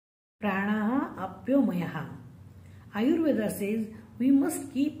Prana apyomayaha. Ayurveda says we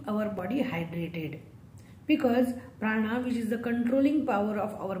must keep our body hydrated because prana, which is the controlling power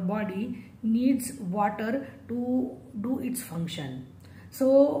of our body, needs water to do its function.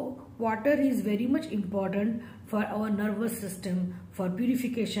 So water is very much important for our nervous system, for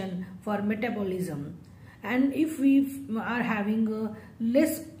purification, for metabolism. And if we are having a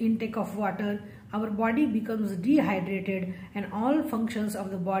less intake of water, our body becomes dehydrated and all functions of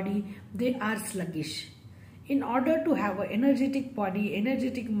the body, they are sluggish. In order to have an energetic body,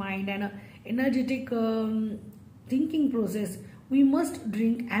 energetic mind and an energetic thinking process, we must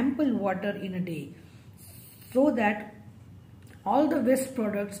drink ample water in a day so that all the waste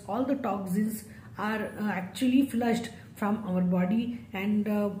products, all the toxins are actually flushed from our body, and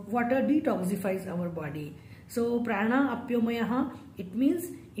water detoxifies our body. So prana apyomayaha, it means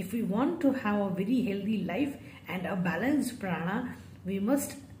if we want to have a very healthy life and a balanced prana, we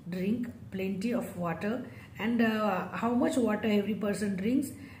must drink plenty of water. And how much water every person drinks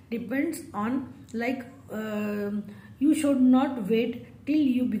depends on, like, you should not wait till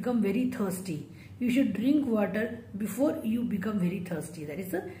you become very thirsty. You should drink water before you become very thirsty. That is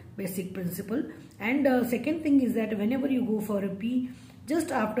the basic principle. And second thing is that whenever you go for a pee,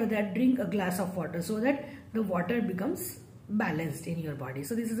 just after that drink a glass of water so that the water becomes balanced in your body.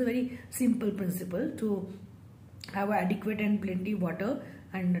 So this is a very simple principle to have adequate and plenty water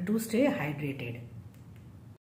and to stay hydrated.